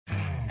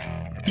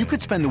You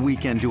could spend the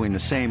weekend doing the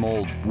same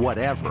old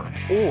whatever,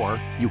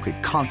 or you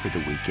could conquer the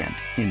weekend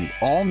in the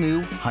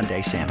all-new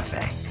Hyundai Santa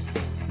Fe.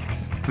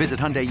 Visit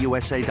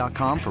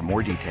HyundaiUSA.com for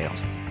more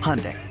details.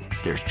 Hyundai,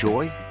 there's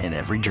joy in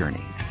every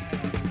journey.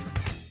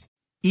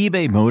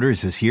 eBay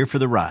Motors is here for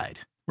the ride.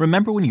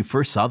 Remember when you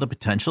first saw the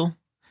potential?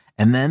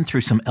 And then through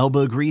some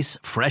elbow grease,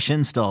 fresh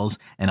installs,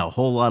 and a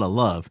whole lot of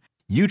love,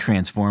 you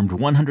transformed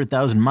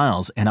 100,000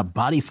 miles and a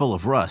body full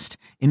of rust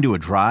into a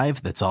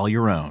drive that's all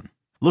your own.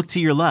 Look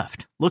to your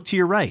left. Look to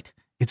your right.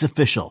 It's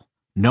official.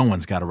 No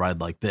one's got a ride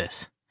like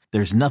this.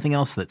 There's nothing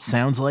else that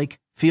sounds like,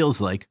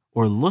 feels like,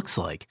 or looks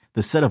like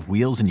the set of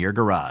wheels in your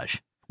garage.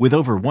 With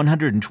over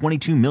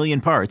 122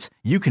 million parts,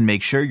 you can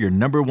make sure your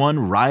number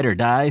one ride or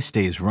die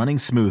stays running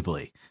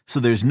smoothly.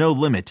 So there's no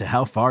limit to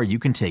how far you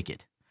can take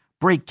it.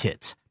 Brake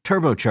kits,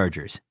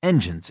 turbochargers,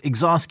 engines,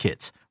 exhaust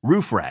kits,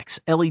 roof racks,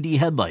 LED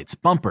headlights,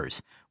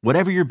 bumpers,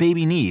 whatever your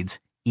baby needs,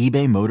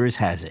 eBay Motors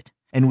has it.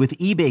 And with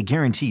eBay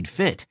Guaranteed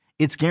Fit,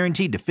 it's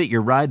guaranteed to fit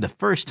your ride the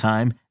first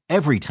time,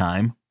 every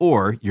time,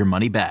 or your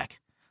money back.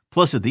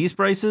 Plus, at these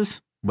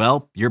prices,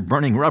 well, you're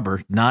burning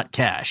rubber, not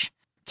cash.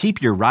 Keep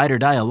your ride or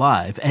die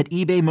alive at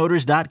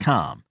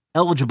ebaymotors.com.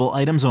 Eligible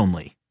items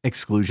only.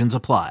 Exclusions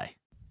apply.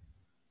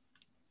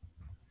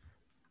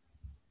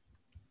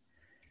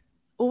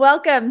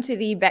 Welcome to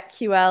the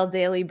BetQL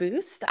Daily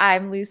Boost.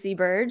 I'm Lucy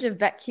Burge of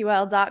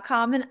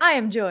BetQL.com, and I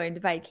am joined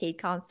by Kate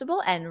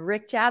Constable and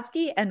Rick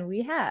Chapsky, and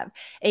we have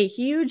a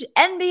huge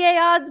NBA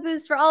odds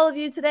boost for all of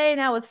you today,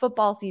 now with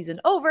football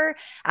season over,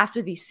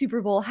 after the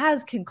Super Bowl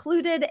has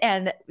concluded,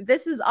 and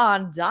this is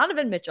on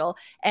Donovan Mitchell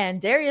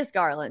and Darius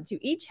Garland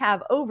to each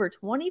have over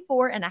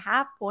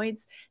 24.5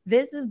 points.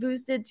 This is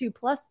boosted to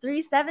plus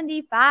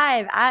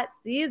 375 at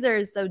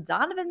Caesars. So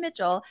Donovan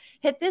Mitchell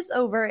hit this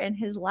over in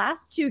his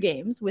last two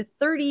games with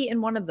 30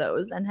 in one of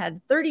those and had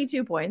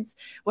 32 points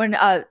when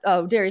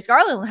Darius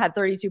Garland had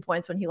 32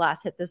 points when he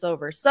last hit this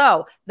over.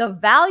 So the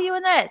value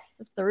in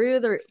this through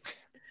the roof.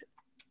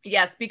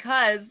 Yes,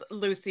 because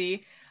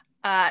Lucy,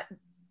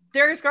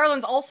 Darius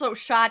Garland's also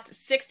shot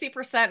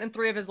 60% in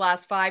 3 of his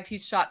last 5.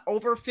 He's shot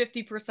over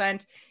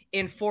 50%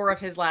 in 4 of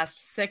his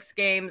last 6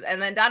 games.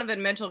 And then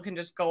Donovan Mitchell can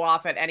just go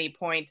off at any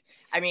point.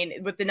 I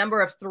mean, with the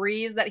number of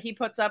threes that he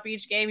puts up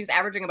each game, he's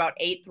averaging about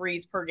 8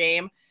 threes per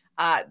game.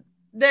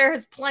 There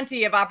is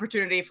plenty of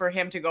opportunity for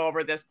him to go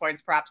over this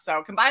points prop.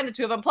 So combine the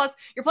two of them. Plus,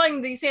 you're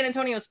playing the San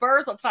Antonio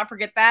Spurs. Let's not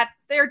forget that.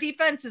 Their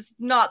defense is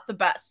not the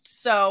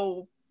best.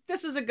 So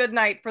this is a good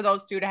night for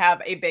those two to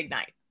have a big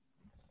night.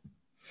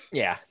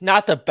 Yeah,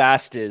 not the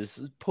best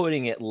is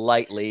putting it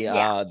lightly.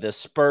 Yeah. The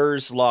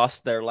Spurs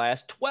lost their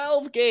last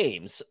 12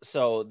 games,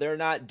 so they're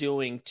not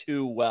doing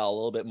too well. A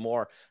little bit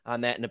more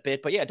on that in a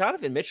bit. But yeah,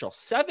 Donovan Mitchell,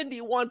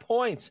 71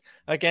 points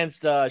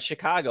against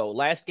Chicago.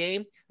 Last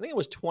game, I think it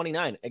was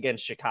 29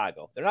 against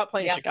Chicago. They're not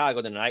playing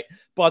Chicago tonight,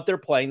 but they're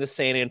playing the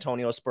San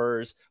Antonio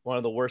Spurs, one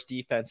of the worst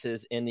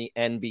defenses in the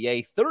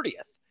NBA, 30th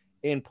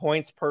in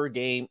points per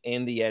game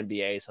in the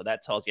NBA. So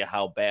that tells you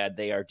how bad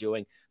they are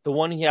doing. The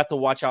one you have to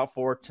watch out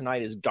for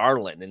tonight is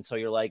Garland. And so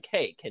you're like,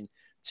 hey, can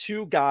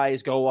 2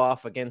 guys go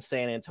off against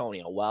San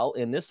Antonio? Well,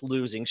 in this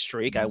losing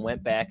streak, I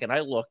went back and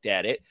I looked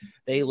at it.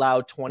 They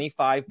allowed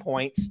 25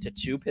 points to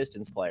 2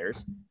 Pistons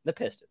players. The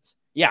Pistons.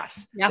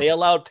 Yes, They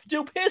allowed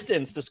 2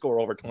 Pistons to score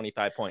over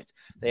 25 points.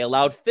 They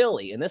allowed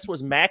Philly, and this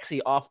was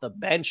Maxey off the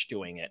bench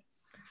doing it.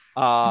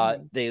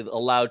 They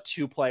allowed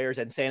 2 players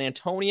in San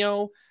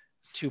Antonio,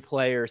 2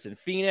 players in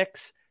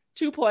Phoenix,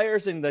 2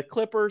 players in the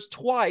Clippers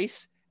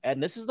twice.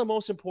 And this is the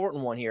most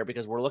important one here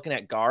because we're looking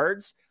at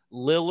guards.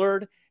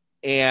 Lillard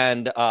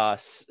and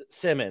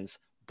Simmons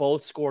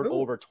both scored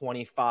over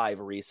 25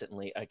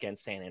 recently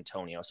against San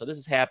Antonio. So this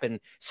has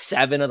happened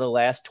 7 of the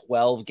last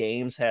 12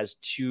 games has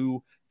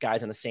 2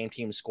 guys on the same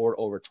team scored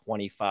over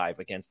 25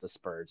 against the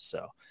Spurs.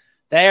 So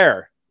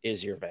there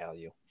is your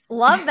value.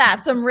 Love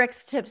that. Some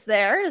Rick's tips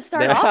there to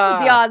start off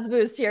with the odds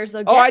boost here.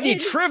 So I need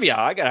trivia.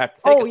 I gotta have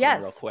to think of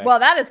yes. real quick. Well,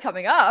 that is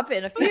coming up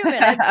in a few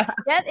minutes.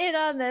 Get in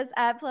on this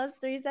at plus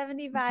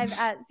 375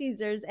 at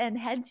Caesars and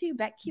head to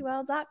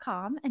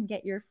betql.com and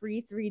get your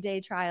free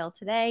 3-day trial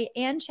today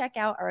and check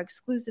out our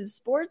exclusive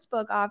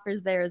sportsbook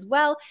offers there as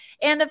well.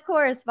 And of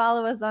course,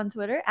 follow us on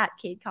Twitter at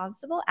Kate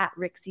Constable, at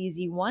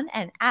RickCZ1,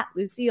 and at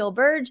Lucille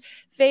Burge.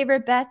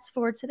 Favorite bets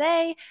for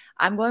today?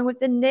 I'm going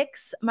with the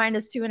Knicks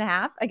minus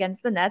 2.5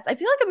 against the Nets. I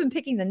feel like I've been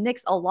picking the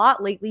Knicks a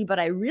lot lately, but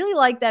I really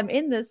like them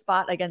in this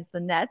spot against the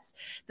Nets.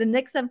 The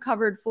Knicks have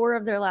covered 4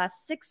 of their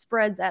last 6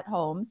 spreads at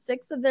home,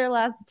 6 of their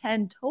last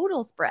 10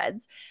 total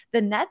spreads.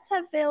 The Nets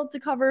have failed to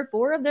cover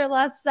 4 of their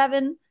last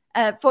 7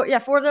 4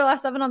 of their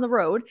last 7 on the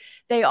road.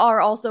 They are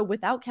also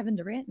without Kevin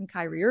Durant and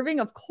Kyrie Irving,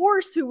 of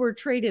course, who were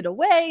traded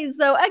away.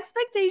 So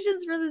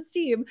expectations for this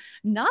team,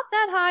 not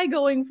that high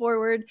going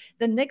forward.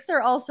 The Knicks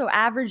are also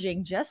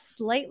averaging just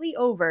slightly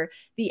over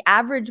the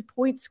average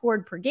points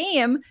scored per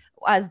game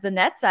as the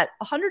Nets at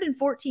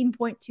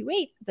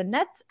 114.28, the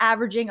Nets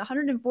averaging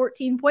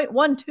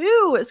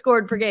 114.12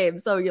 scored per game.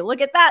 So you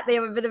look at that, they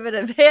have a bit of an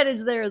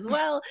advantage there as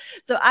well.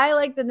 So I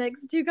like the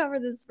Knicks to cover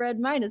the spread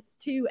minus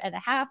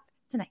 2.5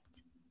 tonight.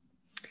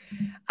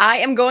 I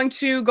am going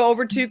to go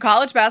over to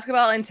college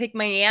basketball and take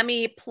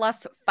Miami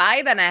plus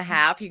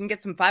 5.5. You can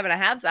get some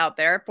 5.5s out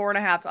there,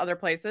 4.5 other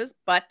places,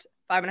 but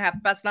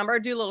 5.5 best number.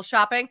 Do a little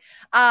shopping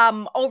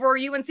over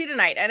UNC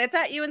tonight, and it's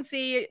at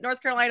UNC.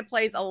 North Carolina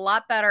plays a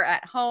lot better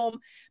at home,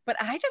 but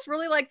I just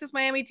really like this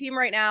Miami team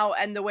right now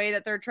and the way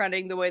that they're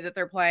trending, the way that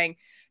they're playing.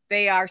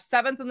 They are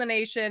 7th in the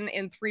nation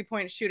in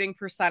 3-point shooting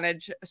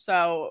percentage.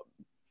 So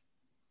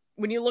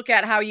when you look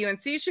at how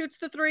UNC shoots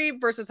the three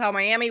versus how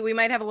Miami, we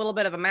might have a little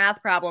bit of a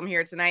math problem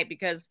here tonight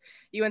because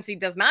UNC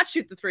does not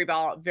shoot the three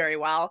ball very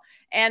well.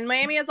 And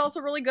Miami is also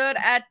really good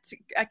at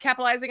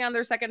capitalizing on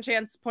their second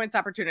chance points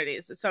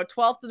opportunities. So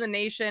 12th in the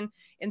nation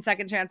in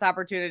second chance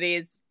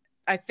opportunities.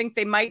 I think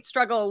they might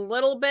struggle a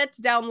little bit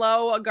down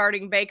low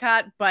guarding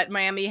Bacot, but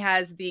Miami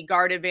has the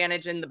guard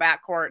advantage in the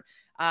backcourt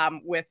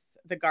with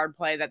the guard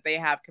play that they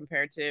have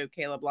compared to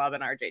Caleb Love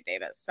and RJ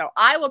Davis. So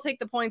I will take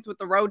the points with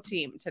the road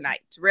team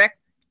tonight. Rick,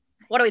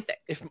 what do we think?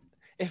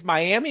 If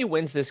Miami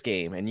wins this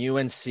game and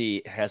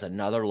UNC has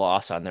another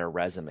loss on their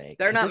resume,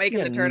 they're not making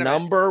the tournament.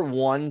 Number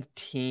one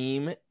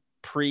team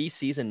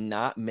preseason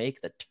not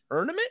make the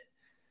tournament,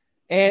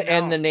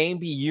 and the name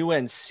be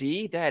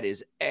UNC. That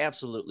is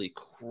absolutely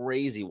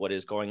crazy. What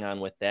is going on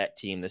with that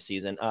team this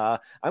season?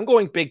 I'm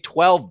going Big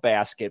 12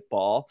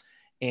 basketball,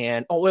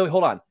 and wait,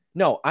 hold on.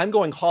 No, I'm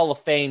going Hall of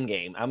Fame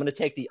game. I'm going to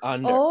take the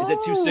under. Oh. Is it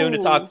too soon to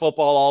talk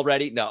football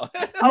already? No.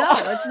 No,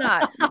 it's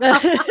not.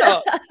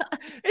 No,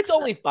 it's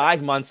only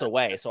 5 months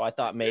away, so I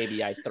thought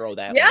maybe I'd throw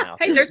that one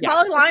out. Hey, there's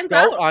probably lines go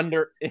out.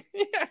 Under.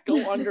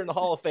 Go under in the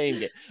Hall of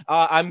Fame game.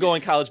 I'm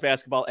going college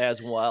basketball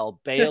as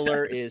well.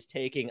 Baylor is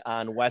taking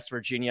on West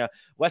Virginia.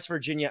 West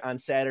Virginia on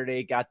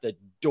Saturday got the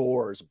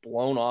doors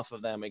blown off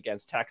of them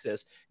against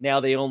Texas. Now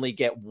they only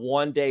get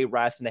 1 day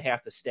rest, and they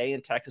have to stay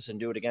in Texas and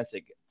do it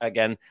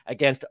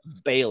against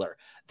Baylor.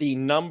 The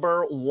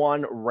number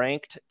one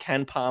ranked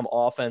KenPom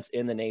offense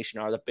in the nation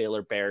are the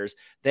Baylor Bears.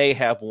 They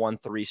have won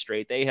 3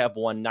 straight. They have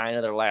won 9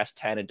 of their last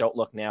 10, and don't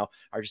look now,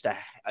 are just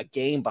a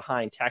game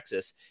behind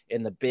Texas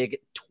in the Big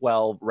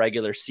 12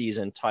 regular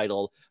season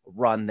title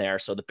run there.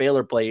 So the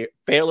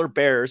Baylor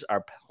Bears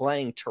are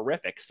playing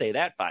terrific. Say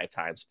that 5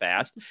 times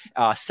fast.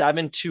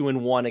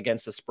 7-2-1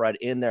 against the spread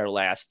in their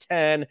last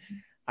 10.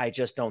 I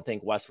just don't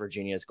think West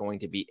Virginia is going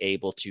to be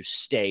able to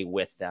stay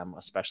with them,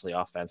 especially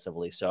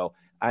offensively. So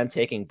I'm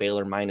taking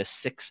Baylor minus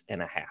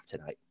 6.5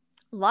 tonight.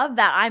 Love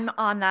that. I'm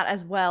on that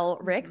as well,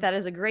 Rick. That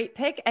is a great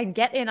pick. And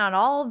get in on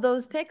all of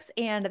those picks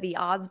and the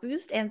odds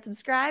boost and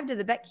subscribe to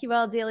the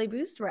BetQL Daily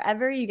Boost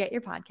wherever you get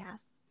your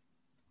podcasts.